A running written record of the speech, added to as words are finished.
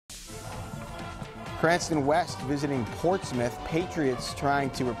Cranston West visiting Portsmouth. Patriots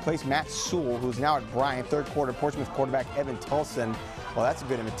trying to replace Matt Sewell, who's now at Bryant. Third quarter, Portsmouth quarterback Evan Tulson. Well, that's a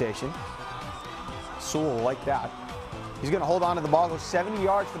good imitation. Sewell like that. He's going to hold on to the ball, go 70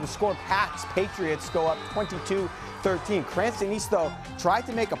 yards for the score. Pats. Patriots go up 22-13. Cranston East, though, tried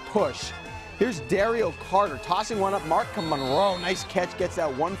to make a push. Here's Dario Carter tossing one up. Mark Monroe, nice catch, gets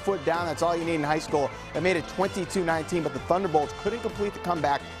that 1 foot down. That's all you need in high school. That made it 22-19, but the Thunderbolts couldn't complete the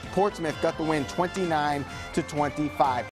comeback. Portsmouth got the win 29-25.